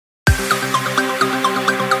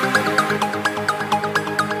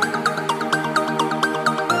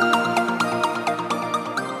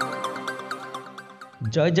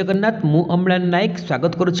जय जगन्नाथ मु अम्लान नायक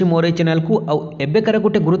स्वागत करुच्ची मोर ए चैनल को एबेकार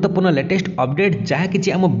गोटे गुरुत्वपूर्ण लेटेस्ट अपडेट जहाँ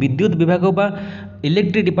कि आम विद्युत विभाग बा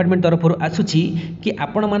इलेक्ट्रिक डिपार्टमेंट तरफ आसूची कि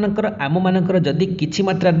आपण मानकर आम मानकर जदि किछि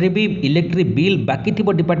मात्रा रे भी इलेक्ट्रिक बिल बाकी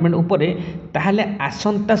थिबो डिपार्टमेंट उपरे ताहले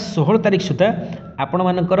आसंता 16 तारिख सुधा आपण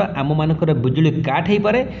मानकर आम मानकर बिजुली काट हो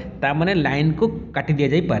पारे ता माने लाइन को काटी दिया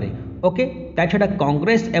जाई पारे। ओके ता छड़ा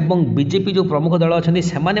कांग्रेस एवं बीजेपी जो प्रमुख दल अच्छा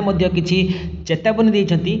से किसी चेतावनी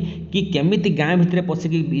देइछंती कि केमिति गाँ भितर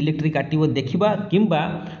पशिकी इलेक्ट्रिक काटिबो देखिबा किंबा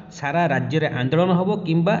सारा राज्य रे आंदोलन होबो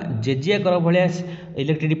किंबा जेजिया कर भलिया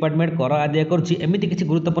इलेक्ट्रिक डिपार्टमेंट कर आदाय करुच्ची एमिति किसी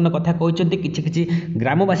गुरुत्वपूर्ण कथा कहते किसी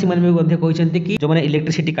ग्रामवासी मैंने भी कहते कि जो मैंने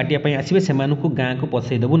इलेक्ट्रिसिटी काटिया आसवे से गाँ को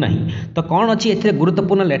पसई देबू ना। तो कौन अच्छी एथिरे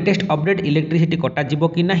गुरुत्वपूर्ण लेटेस्ट अपडेट इलेक्ट्रिसिटी कटाଯିब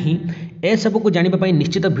कि नहीं ए सबको जानापी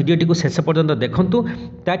निश्चित भिडियोटी को शेष पर्यंत देखूँ।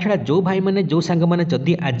 ता छड़ा जो भाई मैंने जो सांग मैंने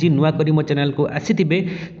जदि आज नुआ करी मो चैनल को आसीथिबे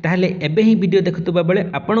ताहले एबे ही वीडियो देखुवा बेले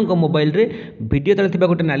आपणक मोबाइल रे वीडियो तले थिबा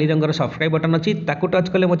गोटे नाली रंगर सब्सक्राइब बटन अच्छी ताकू टच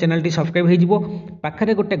कले मो चैनल टी सब्सक्राइब हो जिवो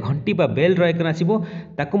पाखरे गोटे घंटी बा बेल रो आइकन आसीबो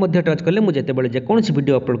ताकू मध्ये टच कले मु जेते बेले जे कोनसी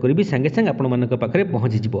वीडियो अपलोड करिबी संगे संगे आपण मानक पाखरे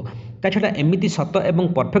पहुंची जिवो। ता छडा एमिति सत एवं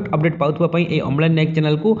परफेक्ट अपडेट पाउथबा पई ए अम्लान नायक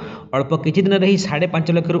चैनल को अल्प किछि दिन रही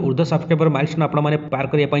 5.5 लाख रु ऊर्ध्व सब्सक्राइबर माइलस्टोन आपण माने पार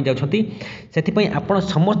करिया पई जाउछंती सेति पई आपण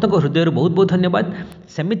समस्त को हृदय रो बहुत बहुत धन्यवाद।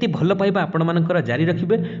 सेमिति भल पाइबा आपण मानकर जारी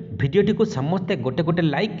रखिबे भिडियोटी को समस्ते गोटे गोटे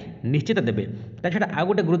लाइक निश्चित देबे। ता छडा आ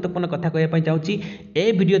गोटे गुरुत्वपूर्ण कथा कहया पई चाहूची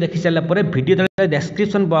ए वीडियो देखि साला परे वीडियो तले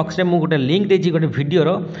डिस्क्रिप्शन बॉक्स रे मु गोटे लिंक देछि गोटे वीडियो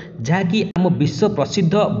रो जहा कि हम विश्व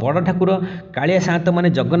प्रसिद्ध बड़ ठाकुर कालिया सात माने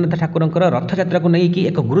जगन्नाथ ठाकुरंकर रथ यात्रा को नहीं कि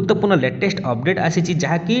एक गुरुत्वपूर्ण लेटेस्ट अपडेट आसी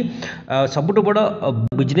जहा कि सबुठ बड़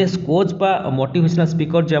बिजनेस कोच बा मोटिवेशनल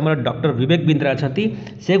स्पीकर जो हमर डॉक्टर विवेक बिंद्रा अछंती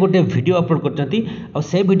से गोटे वीडियो अपलोड करछंती और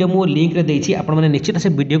से वीडियो मु लिंक रे देछि आपण माने निश्चित से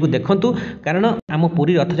वीडियो को देखंतु कारण आम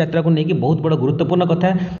पूरी रथ यात्रा को नहीं बहुत बड़ गुरुत्वपूर्ण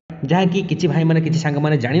कथा जहाँ कि किसी भाई मैंने किसी सांग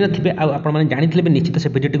मैंने जानी नथिबे आपण माने जानिथिबे निश्चित से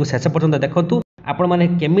वीडियोटी को शेष पर्यंत देखंतु आपण माने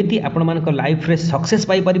केमिति आपण मानक लाइफ रे सक्सेस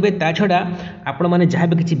पाई परिबे ता छडा आपण माने जहाँ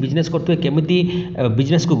भी किसी बिजनेस करथुए केमिति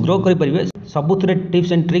बिजनेस को ग्रो करि परिबे सबुथरे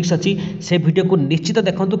टिप्स एंड ट्रिक्स अच्छी से वीडियो को निश्चित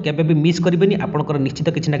देखंतु केबे भी मिस करिबेनी आपनकर निश्चित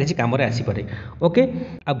किछि ना किछि काम रे आसी पारे। ओके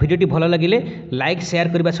आ वीडियोटी भलो लागिले लाइक शेयर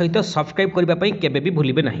करबा सहित सब्सक्राइब करबा पई केबे भी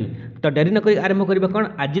भूलिबे नाही। तो डेरी न करी आरंभ करबा कोन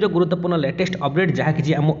आजिर गुरुत्वपूर्ण लेटेस्ट अपडेट जहाँ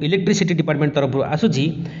किछि हम इलेक्ट्रिसिटी डिपार्टमेंट तरफ आसुची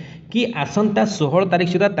कि आसंता 16 तारिख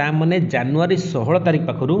सुधा ता माने जनवरी 16 तारिख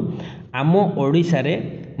पाखरु आम ओडिशा रे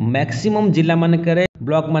मैक्सिमम जिला मानकरे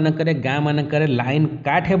ब्लॉक मानकरे गाँ मानकरे लाइन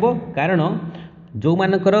काट हेबो कारण जो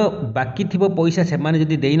मानकर बाकी थिबो पैसा से माने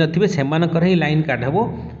जदि देई नथिबे से मानकर ही लाइन काट हेबो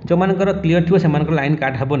जो मानकर क्लियर थिबो से मानकर लाइन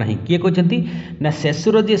काट हेबो नाही। किए कहचंती ना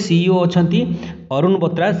सेसुर जे सीईओ अछंती अरुण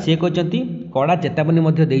बत्रा से कहचंती कड़ा चेतावनी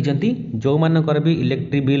मध्य देइचंती जो मानकर भी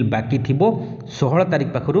इलेक्ट्रिक बिल बाकी थिबो 16 तारिख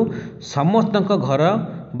पाखरु समस्तक घर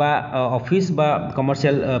बा ऑफिस बा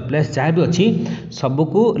कमर्शियल प्लेस जहाँ भी अच्छी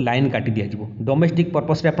सबको लाइन काटी दिया जिवो डोमेस्टिक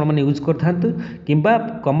पर्पस रे आपण माने यूज करथांतु किंबा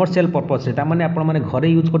कमर्शियल पर्पस रे ता माने आपण माने घरे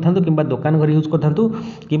यूज करथांतु किंबा दुकान घरे यूज करथांतु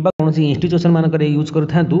किंबा कोनसी इंस्टीट्यूशन मानकर यूज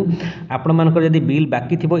करथांतु आपण मानकर यदि बिल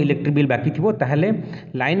बाकी थिबो इलेक्ट्रिक बिल बाकी थिबो ताहले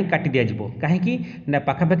लाइन काटी दिया जिवो काहे कि ना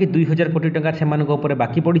पाखापाखि 2000 कोटी टंका से मानक ऊपर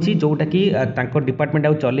बाकी पड़िछि जोटा कि तांको डिपार्टमेंट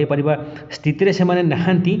आउ चले परिबा स्थिति रे से माने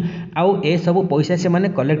नहांती आउ ए सब पैसा से माने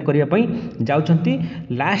कलेक्ट करिया पई जाउछंती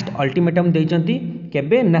लास्ट अल्टीमेटम देइचंती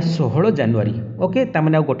केबे ना 16 जनवरी। ओके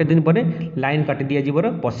ताମାନେ आ गोटे दिन परे लाइन काटी दिया जीवर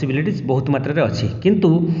पॉसिबिलिटीज बहुत मात्रा रे अछि किंतु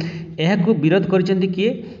एहाकु विरोध करिसेंती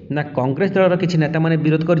किए ना कांग्रेस दलर किछि नेता माने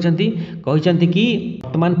विरोध करिसेंती कहिसेंती कि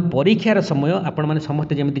वर्तमान परीक्षार समय आपण माने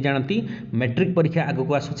समस्त जेमिति जानती मैट्रिक परीक्षा आगो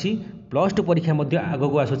को आसुछि +2 परीक्षा मध्य आगो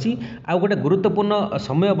को आसुछि आ गोटे गुरुत्वपूर्ण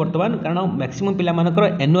समय वर्तमान कारण मैक्सिमम पिला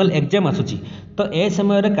मानकर एनुअल एग्जाम आसुछि तो ए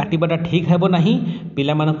समय रे काटिबाटा ठीक हेबो नाही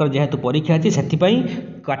पिला मानकर जेहेतु परीक्षा अछि सेति पई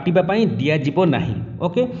काटिबा पई दिया जिवो नाही।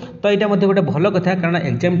 ओके तो यहाँ मध्य गोटे भल कथा कारण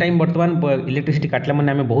एग्जाम टाइम वर्तमान इलेक्ट्रिसिटी काटला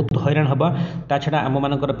माने आमे बहुत हैरान हबा ता छडा आम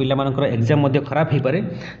मानकर पिला मानकर एग्जाम मध्य खराब हो पारे।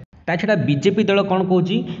 ता छडा बीजेपी दल कौन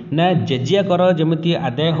कहूँ ना जेजिया कर जमी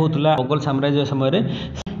आदाय होता मोगल साम्राज्य समय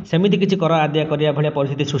सेमिति किसी कर आदाय करिया भलिया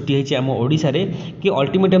परिस्थिति सृष्टि होईछि आम ओडिशा रे कि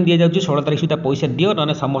अल्टीमेटम दिया जाउछि 16 तारिख सुधा पैसा दियो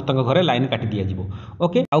ना समस्त घरे लाइन काटी दिया जिवो।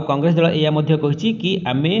 ओके आउ कांग्रेस दल या मध्य कहिछि कि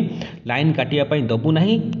आमे लाइन काटिया पई दबु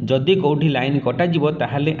नाही जदि कोठी लाइन कटा जिवो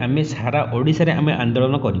ताहाले आमे सारा ओडिशा रे आमे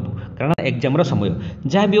आंदोलन करिवु कारण एग्जाम रो समय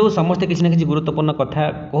जहाँ भी हो समस्त किसी ना किसी गुरुत्वपूर्ण कथा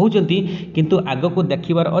कहउचंती किंतु आगो को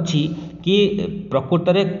देखिबार अछि कि प्रकृत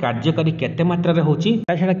रे कार्यकारी केते मात्रा रे होछि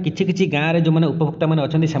ता छडा किछि किछि गाँ रे जो माने उपभोक्ता माने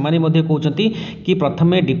अछंती सेमाने मध्य कहउचंती कि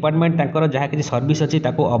प्रथमे डिपार्टमेंट तांकर जहाँ किसी सर्विस अच्छी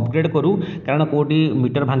ताको अपग्रेड करूँ कारण कोटी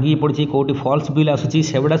मीटर भांगी पड़ी कोटी फॉल्स बिल आसूँ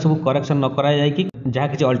से गुड़ा सब करेक्शन न करा जाए कि जहाँ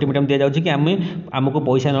किसी अल्टीमेटम दि जाऊँगी कि आम आमको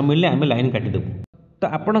पैसा न मिलने आम लाइन काटिदेबू। तो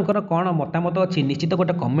आपणकर कौन मतामत अच्छी निश्चित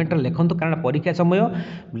गोटे कमेंट लिखुँ कारण परीक्षा समय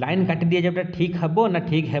लाइन काटी दि जाए ठीक हे ना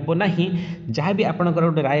ठीक हे ना जहाँ भी आपंकर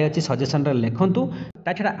गोटे राय अच्छी सजेसन लिखुँ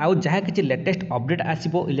ता छड़ा आउ जहाँ किसी लेटेस्ट अपडेट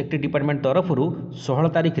आसो इलेक्ट्रिक डिपार्टमेंट तरफ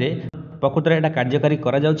 16 तारिख में प्रकृत में यहाँ कार्यकारी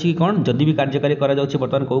कौन जदि भी कार्यकारी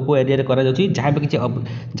बर्तमान कौ कौ एरिया में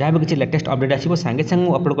जहाँ भी किसी लेटेस्ट अपडेट आसो सांगे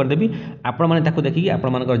सांगे अपलोड करदेवी आपण मैंने देखिए आप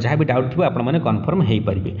जहाँ भी डाउट थी आपने कन्फर्म हो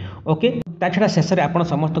पारे ओके ता छड़ा शेष में आप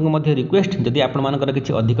समस्त रिक्वेस्ट जदि आपर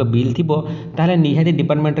किसी अधिक बिल थी ताहले निहाती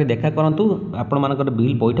डिपार्टमेंट रे देखा करूँ आपर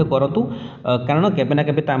बिल पैठ करूँ कारण केबे ना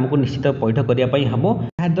केबे आमको निश्चित पैठ करने हम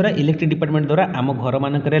द्वारा इलेक्ट्रिक डिपार्टमेंट द्वारा आम घर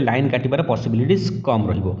मानक लाइन काटिबार पॉसिबिलिटीज कम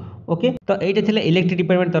रहिबो ओके तो ये थिले इलेक्ट्रिक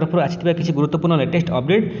डिपार्टमेंट तरफ आसिथिबा किसी गुरुत्वपूर्ण लेटेस्ट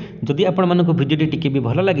अपडेट जदि आपण मानक वीडियो टिके भी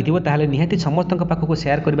भल लगी ताहले निहाती समस्त पाखक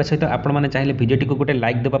शेयर करने सहित आपण मैंने चाहिए वीडियो टी गोटे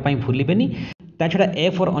लाइक देवाई भूलें ता छड़ा ए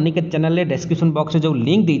फॉर अनिकेत चैनल रे डिस्क्रिप्शन बॉक्स में जो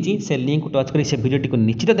लिंक देती से लिंक को टच कर से वीडियो को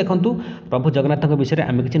निश्चित देखूँ प्रभु जगन्नाथ विषय में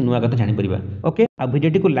आम किसी नुआ कथा जापर ओके आ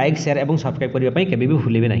वीडियो को लाइक शेयर और सब्सक्राइब करने के भी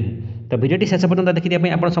भूलें ना तो वीडियो शेष पर्यटन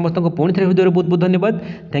देखिए आप समस्त को पुणी थे वीडियो बहुत बहुत धन्यवाद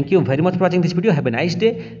thank you very much for watching this video have a nice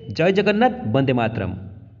day जय जगन्नाथ वंदे मातरम।